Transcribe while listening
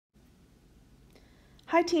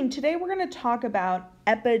Hi team, today we're going to talk about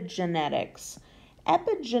epigenetics.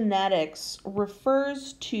 Epigenetics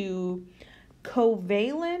refers to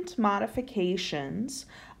covalent modifications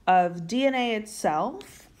of DNA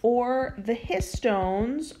itself or the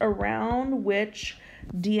histones around which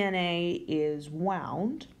DNA is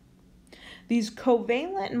wound. These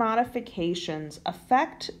covalent modifications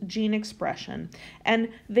affect gene expression and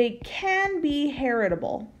they can be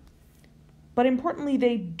heritable, but importantly,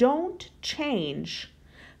 they don't change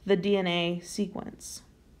the DNA sequence.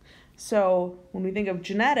 So when we think of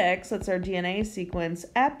genetics, that's our DNA sequence.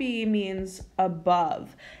 Epi means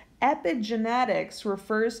above. Epigenetics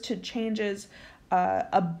refers to changes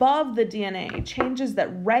above the DNA, changes that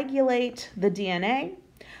regulate the DNA,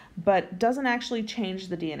 but doesn't actually change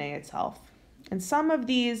the DNA itself. And some of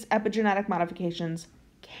these epigenetic modifications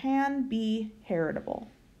can be heritable.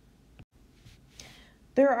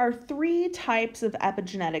 There are three types of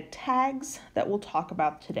epigenetic tags that we'll talk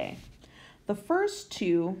about today. The first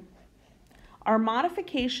two are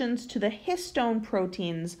modifications to the histone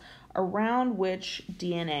proteins around which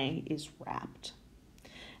DNA is wrapped.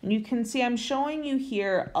 And you can see I'm showing you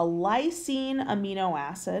here a lysine amino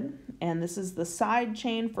acid, and this is the side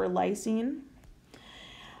chain for lysine.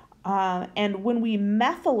 And when we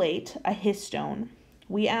methylate a histone,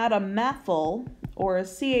 we add a methyl or a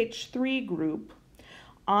CH3 group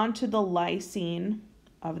onto the lysine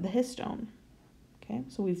of the histone. Okay,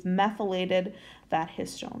 so we've methylated that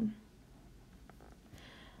histone.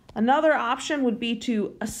 Another option would be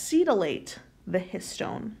to acetylate the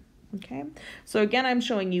histone. Okay, so again, I'm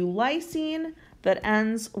showing you lysine that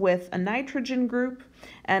ends with a nitrogen group,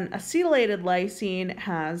 and acetylated lysine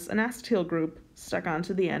has an acetyl group stuck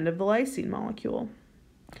onto the end of the lysine molecule.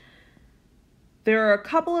 There are a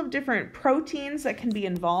couple of different proteins that can be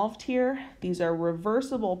involved here. These are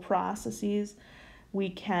reversible processes. We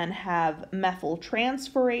can have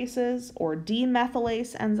methyltransferases or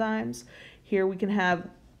demethylase enzymes. Here we can have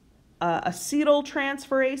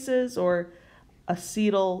acetyltransferases or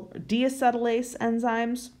deacetylase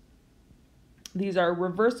enzymes. These are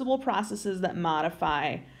reversible processes that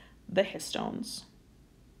modify the histones.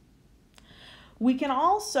 We can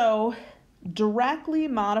also directly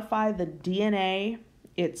modify the DNA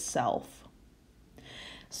itself.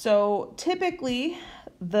 So typically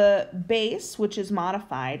the base which is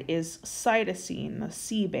modified is cytosine, the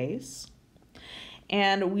C base,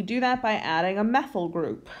 and we do that by adding a methyl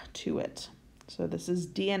group to it. So this is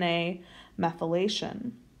DNA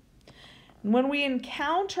methylation. When we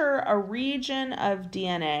encounter a region of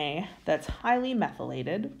DNA that's highly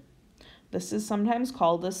methylated, this is sometimes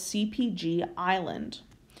called a CpG island.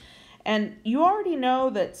 And you already know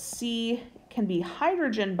that C can be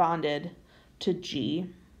hydrogen bonded to G,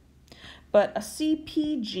 but a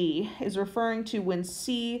CpG is referring to when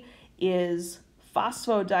C is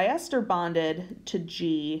phosphodiester bonded to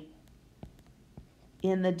G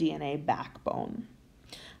in the DNA backbone.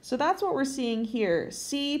 So that's what we're seeing here.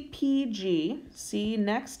 CpG, C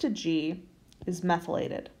next to G, is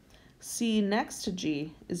methylated. C next to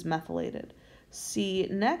G is methylated. C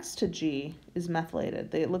next to G is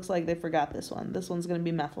methylated. It looks like they forgot this one. This one's going to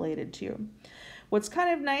be methylated too. What's kind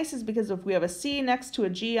of nice is because if we have a C next to a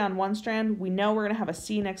G on one strand, we know we're going to have a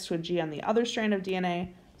C next to a G on the other strand of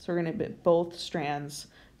DNA. So we're going to get both strands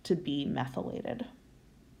to be methylated.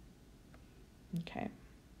 Okay.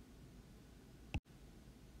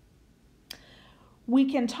 We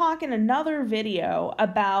can talk in another video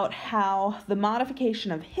about how the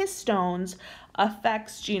modification of histones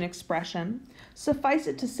affects gene expression. Suffice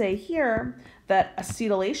it to say here that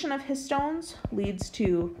acetylation of histones leads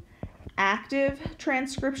to active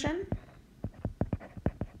transcription.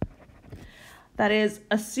 That is,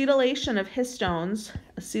 acetylation of histones,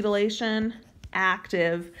 acetylation,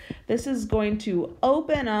 active. This is going to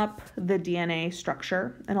open up the DNA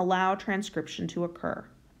structure and allow transcription to occur.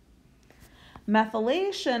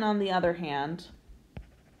 Methylation, on the other hand,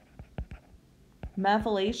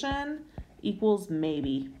 methylation equals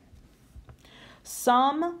maybe.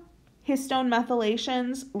 Some histone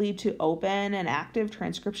methylations lead to open and active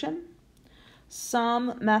transcription.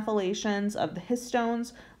 Some methylations of the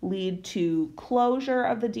histones lead to closure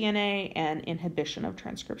of the DNA and inhibition of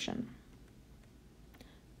transcription.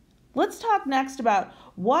 Let's talk next about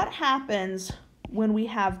what happens when we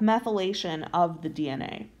have methylation of the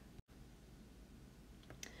DNA.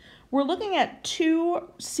 We're looking at two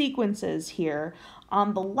sequences here.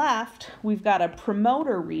 On the left, we've got a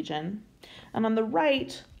promoter region, and on the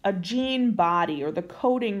right, a gene body or the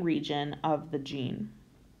coding region of the gene.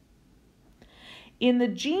 In the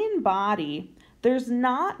gene body, there's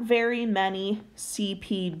not very many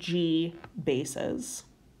CpG bases.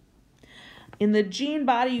 In the gene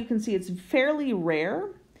body, you can see it's fairly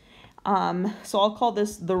rare. So I'll call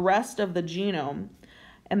this the rest of the genome.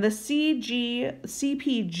 And the CPG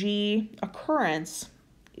occurrence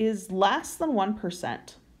is less than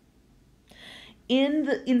 1%.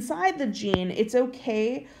 Inside the gene, it's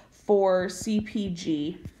okay for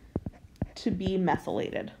CPG to be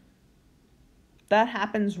methylated. That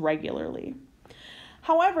happens regularly.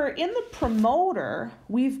 However, in the promoter,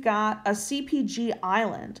 we've got a CPG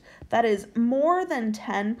island that is more than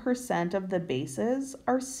 10% of the bases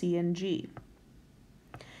are C and G.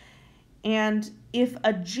 And if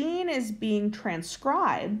a gene is being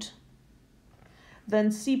transcribed, then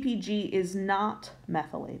CPG is not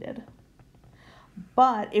methylated.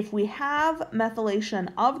 But if we have methylation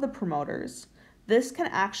of the promoters, this can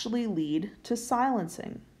actually lead to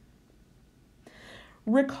silencing.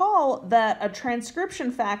 Recall that a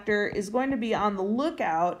transcription factor is going to be on the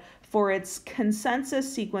lookout for its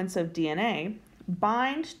consensus sequence of DNA,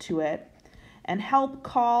 bind to it, and help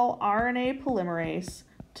call RNA polymerase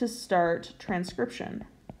to start transcription.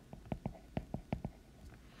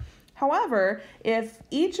 However, if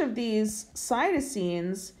each of these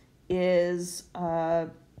cytosines is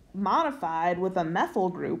modified with a methyl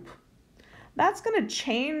group, that's going to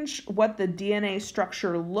change what the DNA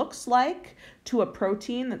structure looks like to a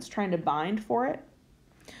protein that's trying to bind for it.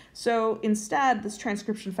 So instead, this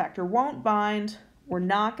transcription factor won't bind. We're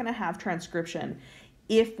not going to have transcription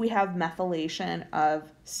if we have methylation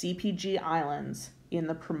of CPG islands in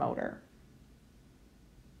the promoter.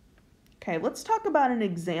 Okay, let's talk about an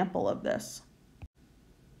example of this.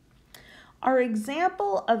 Our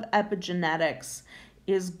example of epigenetics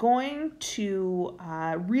is going to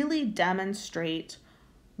really demonstrate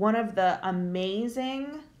one of the amazing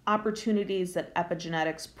opportunities that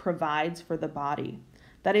epigenetics provides for the body.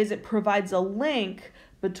 That is, it provides a link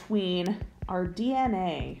between our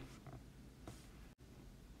DNA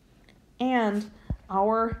and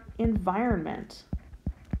our environment,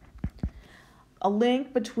 a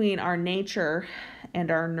link between our nature and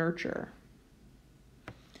our nurture.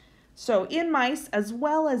 So in mice, as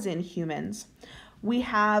well as in humans, we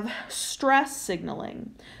have stress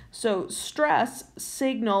signaling. So stress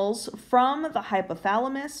signals from the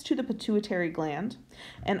hypothalamus to the pituitary gland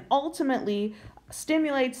and ultimately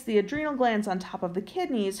stimulates the adrenal glands on top of the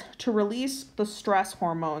kidneys to release the stress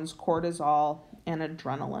hormones cortisol and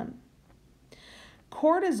adrenaline.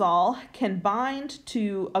 Cortisol can bind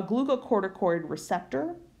to a glucocorticoid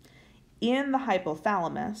receptor in the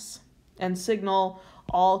hypothalamus and signal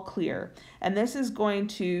all clear. And this is going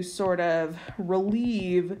to sort of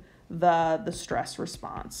relieve the stress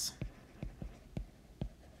response.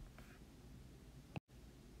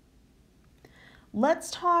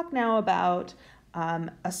 Let's talk now about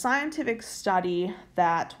a scientific study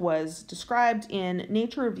that was described in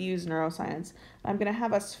Nature Reviews Neuroscience. I'm going to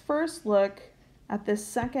have us first look at this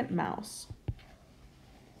second mouse.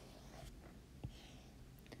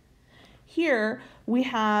 Here we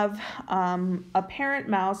have a parent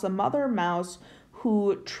mouse, a mother mouse,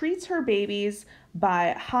 who treats her babies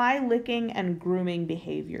by high licking and grooming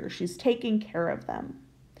behavior. She's taking care of them.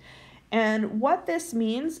 And what this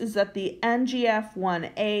means is that the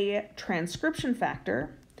NGF1A transcription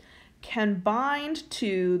factor can bind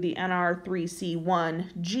to the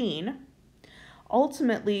NR3C1 gene,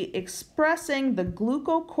 ultimately expressing the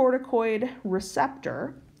glucocorticoid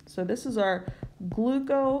receptor. So this is our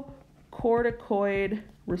glucocorticoid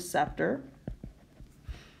receptor.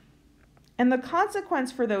 And the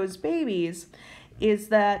consequence for those babies is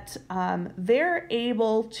that they're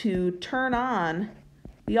able to turn on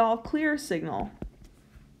the all clear signal.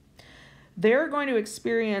 They're going to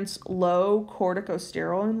experience low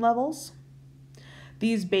corticosteroid levels.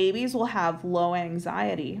 These babies will have low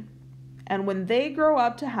anxiety. And when they grow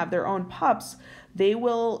up to have their own pups, they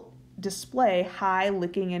will display high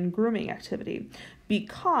licking and grooming activity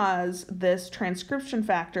because this transcription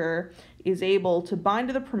factor is able to bind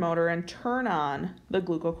to the promoter and turn on the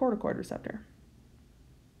glucocorticoid receptor.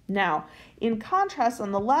 Now, in contrast,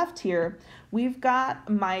 on the left here, we've got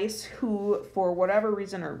mice who, for whatever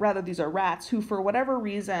reason, or rather these are rats, who for whatever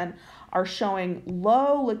reason are showing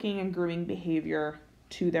low licking and grooming behavior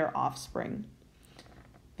to their offspring.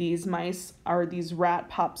 These rat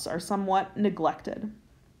pups are somewhat neglected.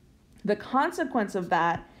 The consequence of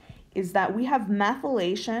that is that we have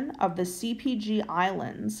methylation of the CPG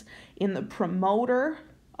islands in the promoter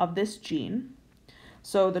of this gene.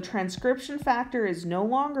 So the transcription factor is no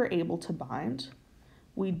longer able to bind.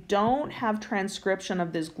 We don't have transcription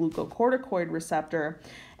of this glucocorticoid receptor,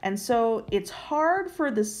 and so it's hard for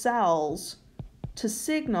the cells to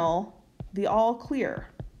signal the all clear.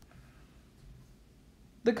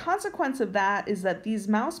 The consequence of that is that these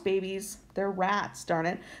mouse babies, they're rats, darn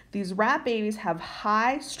it. These rat babies have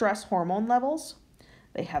high stress hormone levels,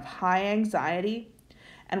 they have high anxiety,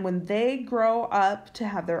 and when they grow up to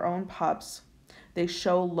have their own pups, they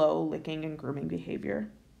show low licking and grooming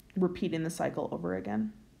behavior, repeating the cycle over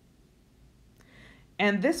again.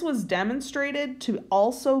 And this was demonstrated to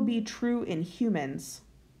also be true in humans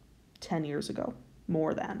 10 years ago,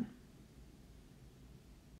 more than.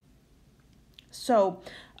 So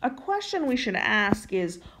a question we should ask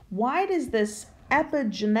is, why does this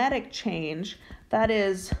epigenetic change, that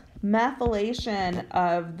is methylation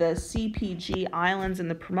of the CPG islands in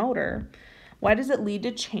the promoter, why does it lead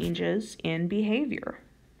to changes in behavior?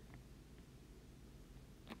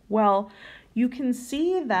 Well, you can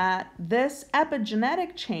see that this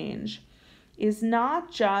epigenetic change is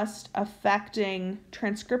not just affecting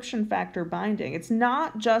transcription factor binding. It's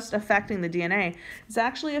not just affecting the DNA. It's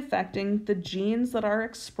actually affecting the genes that are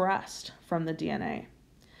expressed from the DNA.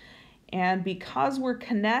 And because we're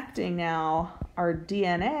connecting now our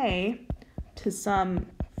DNA to some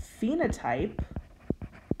phenotype,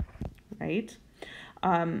 right,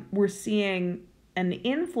 we're seeing an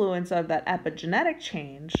influence of that epigenetic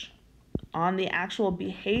change on the actual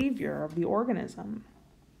behavior of the organism.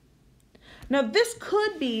 Now, this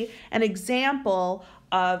could be an example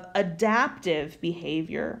of adaptive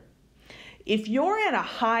behavior. If you're in a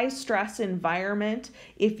high stress environment,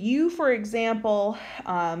 if you, for example,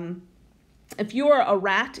 if you are a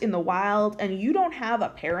rat in the wild and you don't have a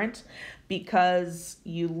parent because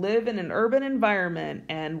you live in an urban environment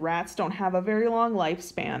and rats don't have a very long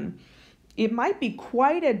lifespan, it might be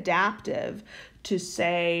quite adaptive to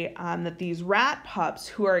say that these rat pups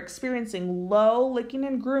who are experiencing low licking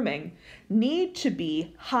and grooming need to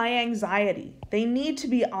be high anxiety. They need to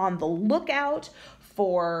be on the lookout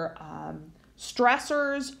for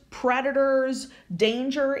stressors, predators,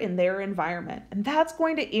 danger in their environment. And that's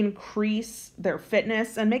going to increase their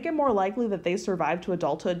fitness and make it more likely that they survive to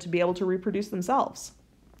adulthood to be able to reproduce themselves.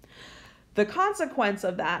 The consequence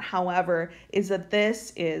of that, however, is that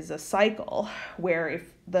this is a cycle where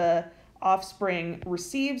if the offspring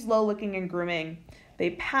receives low licking and grooming,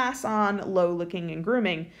 they pass on low licking and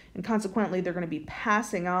grooming, and consequently they're going to be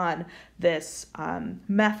passing on this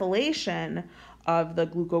methylation of the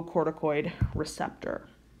glucocorticoid receptor.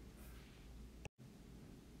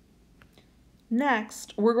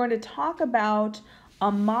 Next, we're going to talk about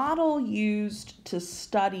a model used to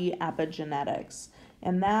study epigenetics,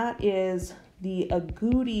 and that is the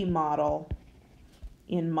Agouti model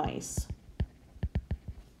in mice.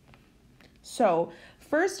 So,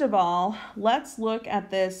 first of all, let's look at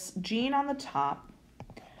this gene on the top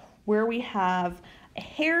where we have a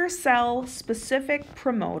hair cell specific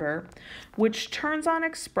promoter which turns on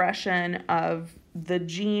expression of the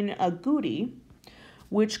gene Agouti,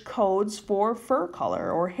 which codes for fur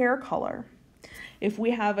color or hair color. If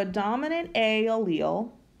we have a dominant A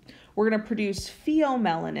allele, we're going to produce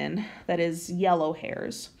pheomelanin, that is yellow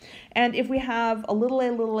hairs. And if we have a little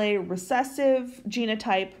a recessive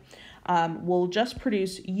genotype, we'll just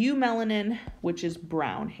produce eumelanin, which is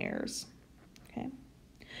brown hairs. Okay.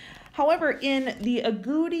 However, in the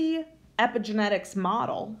Agouti epigenetics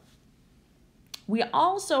model, we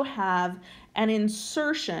also have an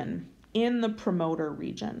insertion in the promoter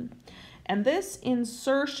region. And this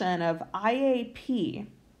insertion of IAP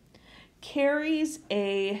carries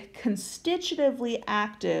a constitutively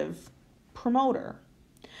active promoter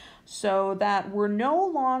so that we're no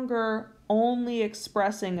longer only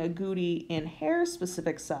expressing Agouti in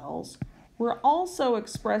hair-specific cells, we're also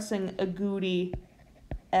expressing Agouti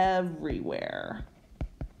everywhere.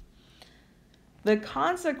 The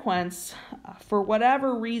consequence, for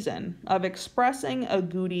whatever reason, of expressing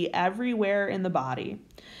Agouti everywhere in the body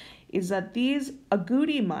is that these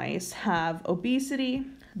Agouti mice have obesity,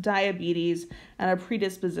 diabetes, and a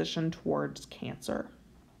predisposition towards cancer.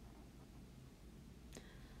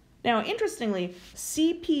 Now, interestingly,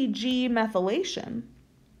 CPG methylation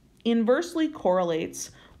inversely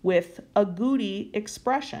correlates with Agouti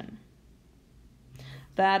expression.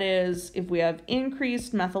 That is, if we have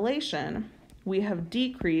increased methylation, we have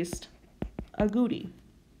decreased Agouti.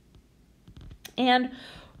 And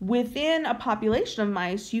within a population of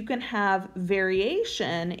mice, you can have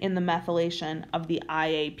variation in the methylation of the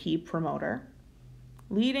IAP promoter,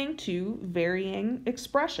 leading to varying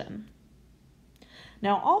expression.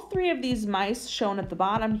 Now, all three of these mice shown at the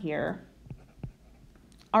bottom here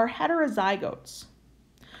are heterozygotes.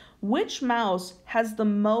 Which mouse has the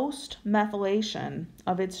most methylation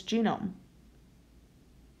of its genome?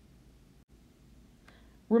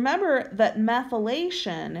 Remember that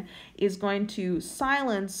methylation is going to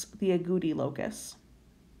silence the Agouti locus.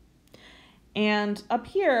 And up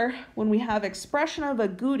here, when we have expression of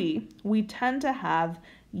agouti, we tend to have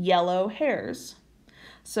yellow hairs.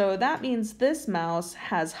 So that means this mouse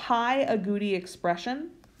has high agouti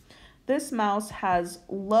expression. This mouse has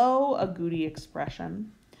low agouti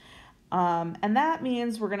expression. And that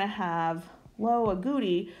means we're going to have low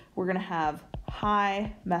agouti, we're going to have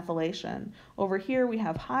high methylation. Over here we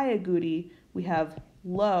have high agouti, we have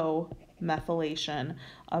low methylation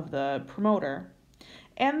of the promoter.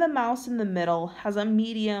 And the mouse in the middle has a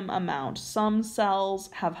medium amount. Some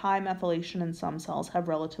cells have high methylation and some cells have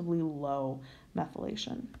relatively low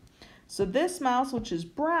methylation. So this mouse, which is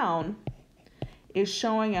brown, is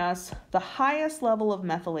showing us the highest level of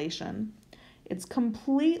methylation. It's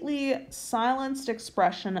completely silenced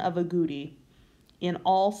expression of agouti in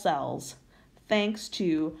all cells thanks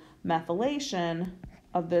to methylation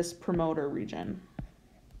of this promoter region.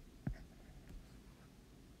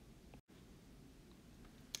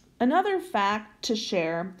 Another fact to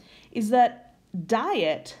share is that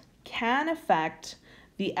diet can affect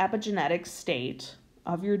the epigenetic state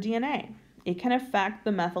of your DNA. It can affect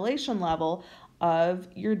the methylation level of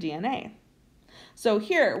your DNA. So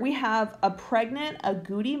here we have a pregnant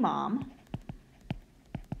agouti mom.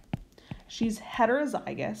 She's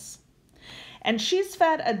heterozygous, and she's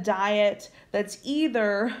fed a diet that's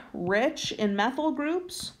either rich in methyl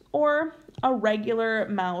groups or a regular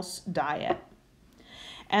mouse diet.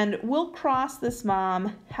 And we'll cross this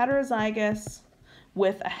mom, heterozygous,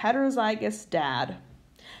 with a heterozygous dad.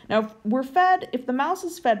 Now, if the mouse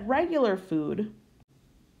is fed regular food,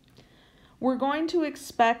 we're going to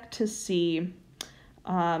expect to see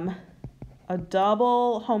a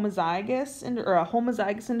double homozygous, or a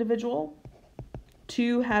homozygous individual,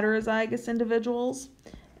 two heterozygous individuals,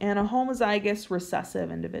 and a homozygous recessive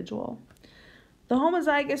individual. The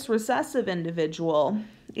homozygous recessive individual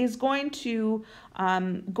is going to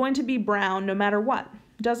be brown no matter what.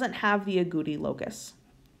 Doesn't have the agouti locus.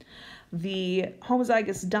 The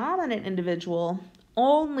homozygous dominant individual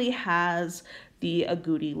only has the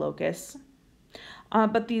agouti locus.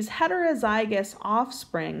 But these heterozygous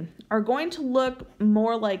offspring are going to look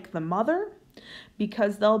more like the mother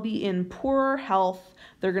because they'll be in poorer health.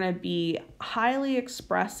 They're going to be highly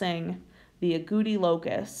expressing the agouti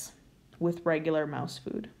locus with regular mouse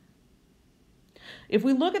food. If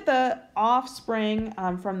we look at the offspring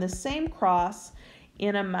from the same cross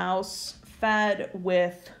in a mouse fed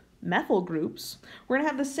with methyl groups, we're going to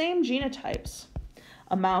have the same genotypes.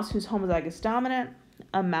 A mouse who's homozygous dominant,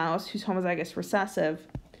 a mouse who's homozygous recessive,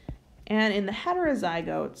 and in the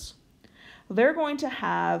heterozygotes, they're going to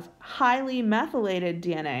have highly methylated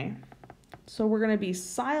DNA. So we're going to be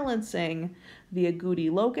silencing the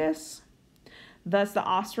agouti locus. Thus, the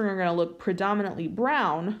offspring are going to look predominantly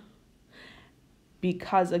brown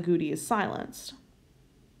because agouti is silenced.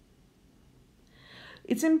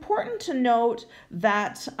 It's important to note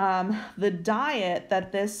that the diet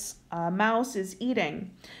that this mouse is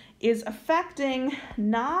eating is affecting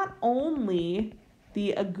not only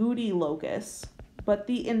the agouti locus, but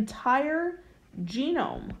the entire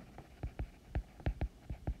genome.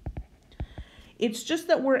 It's just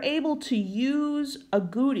that we're able to use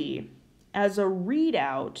agouti as a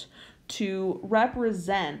readout to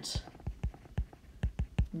represent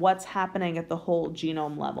what's happening at the whole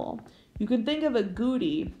genome level. You can think of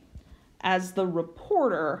agouti as the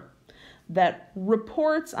reporter that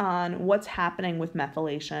reports on what's happening with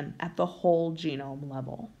methylation at the whole genome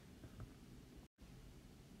level.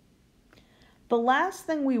 The last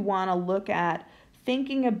thing we want to look at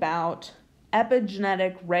thinking about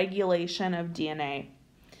epigenetic regulation of DNA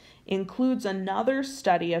includes another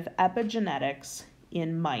study of epigenetics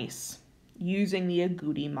in mice using the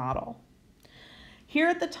agouti model. Here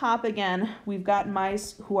at the top again, we've got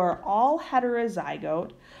mice who are all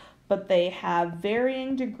heterozygote, but they have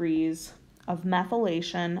varying degrees of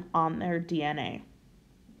methylation on their DNA.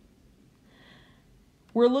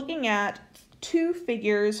 We're looking at two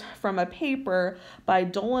figures from a paper by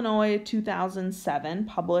Dolinoy 2007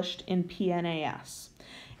 published in PNAS.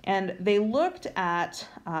 And they looked at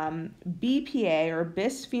BPA or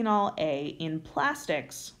bisphenol A in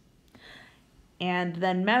plastics and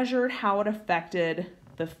then measured how it affected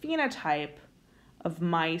the phenotype of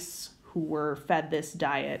mice who were fed this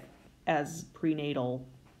diet as prenatal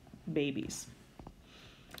babies.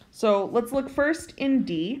 So let's look first in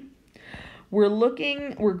D. We're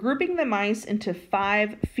grouping the mice into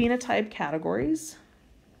 5 phenotype categories.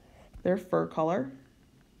 Their fur color.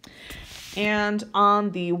 And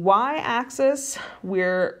on the y-axis,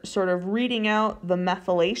 we're sort of reading out the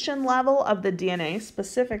methylation level of the DNA,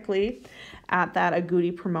 specifically at that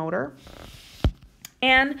agouti promoter.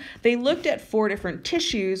 And they looked at 4 different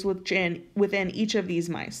tissues within each of these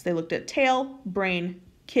mice. They looked at tail, brain,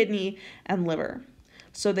 kidney, and liver.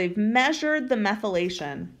 So they've measured the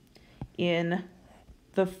methylation in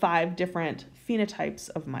the 5 different phenotypes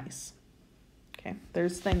of mice. Okay,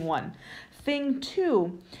 there's thing 1. Thing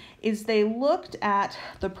 2 is they looked at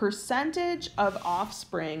the percentage of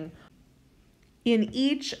offspring in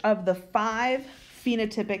each of the 5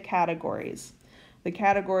 phenotypic categories. The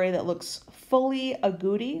category that looks fully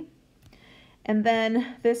agouti, and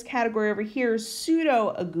then this category over here is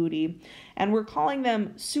pseudo-agouti, and we're calling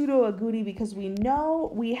them pseudo-agouti because we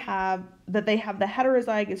know that they have the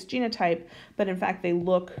heterozygous genotype, but in fact they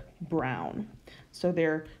look brown. So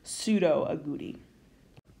they're pseudo-agouti.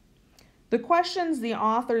 The questions the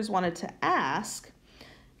authors wanted to ask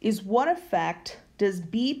is, what effect does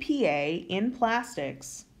BPA in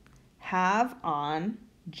plastics have on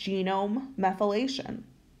genome methylation?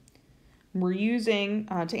 We're using,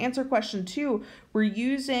 to answer question 2, we're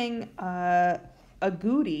using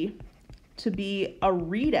agouti to be a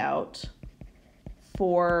readout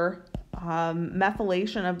for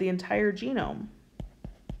methylation of the entire genome.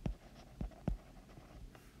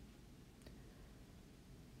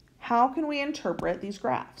 How can we interpret these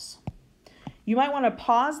graphs? You might want to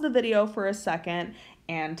pause the video for a second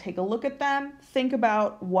and take a look at them. Think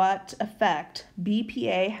about what effect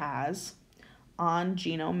BPA has on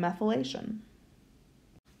genome methylation.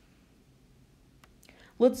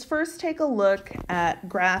 Let's first take a look at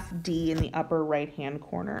graph D in the upper right-hand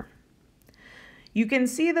corner. You can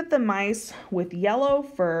see that the mice with yellow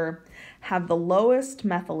fur have the lowest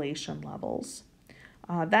methylation levels.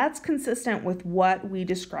 That's consistent with what we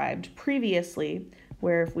described previously,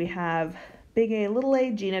 where if we have big A, little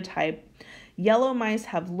a genotype, yellow mice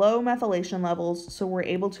have low methylation levels, so we're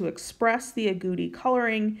able to express the agouti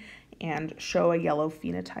coloring and show a yellow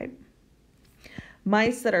phenotype.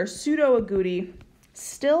 Mice that are pseudo-agouti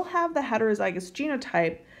still have the heterozygous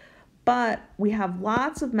genotype, but we have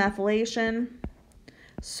lots of methylation,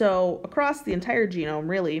 so across the entire genome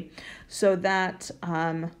really, so that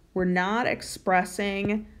we're not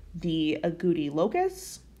expressing the agouti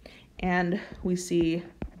locus, and we see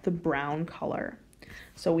the brown color.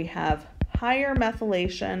 So we have higher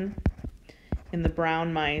methylation in the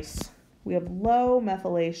brown mice. We have low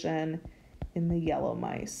methylation in the yellow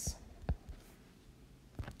mice.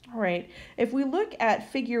 All right, if we look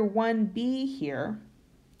at figure 1b here,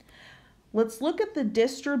 let's look at the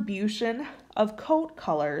distribution of coat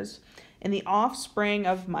colors in the offspring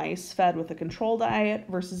of mice fed with a control diet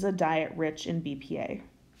versus a diet rich in BPA.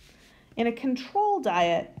 In a control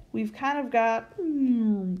diet, we've kind of got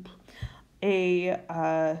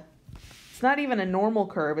it's not even a normal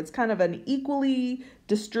curve, it's kind of an equally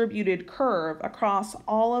distributed curve across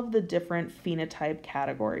all of the different phenotype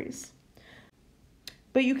categories.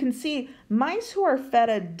 But you can see mice who are fed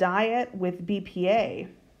a diet with BPA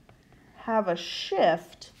have a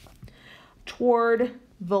shift toward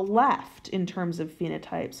the left in terms of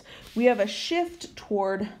phenotypes. We have a shift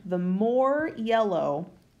toward the more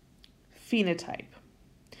yellow phenotype.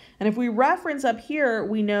 And if we reference up here,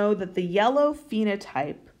 we know that the yellow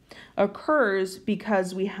phenotype occurs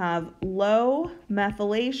because we have low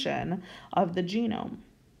methylation of the genome.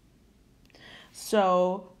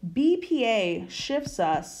 So BPA shifts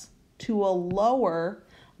us to a lower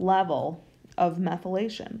level of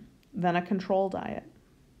methylation than a control diet.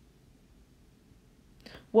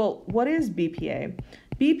 Well, what is BPA?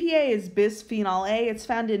 BPA is bisphenol A. It's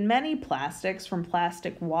found in many plastics, from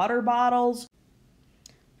plastic water bottles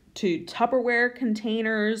to Tupperware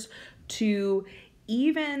containers to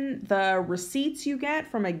even the receipts you get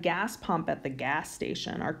from a gas pump at the gas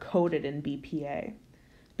station are coated in BPA.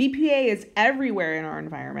 BPA is everywhere in our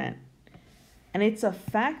environment, and it's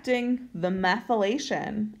affecting the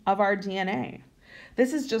methylation of our DNA.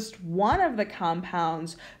 This is just one of the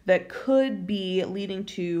compounds that could be leading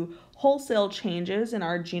to wholesale changes in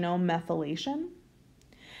our genome methylation.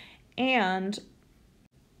 And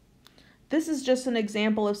this is just an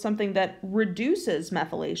example of something that reduces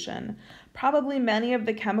methylation. Probably many of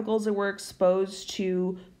the chemicals that we're exposed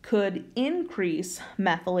to could increase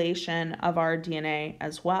methylation of our DNA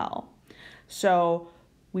as well. So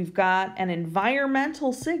we've got an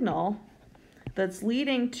environmental signal that's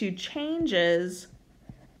leading to changes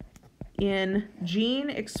in gene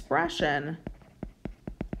expression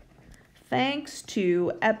thanks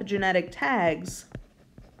to epigenetic tags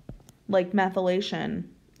like methylation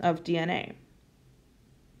of DNA.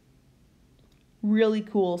 Really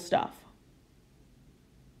cool stuff.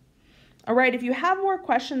 All right, if you have more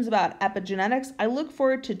questions about epigenetics, I look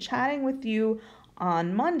forward to chatting with you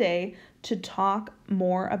on Monday to talk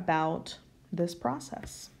more about this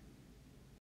process.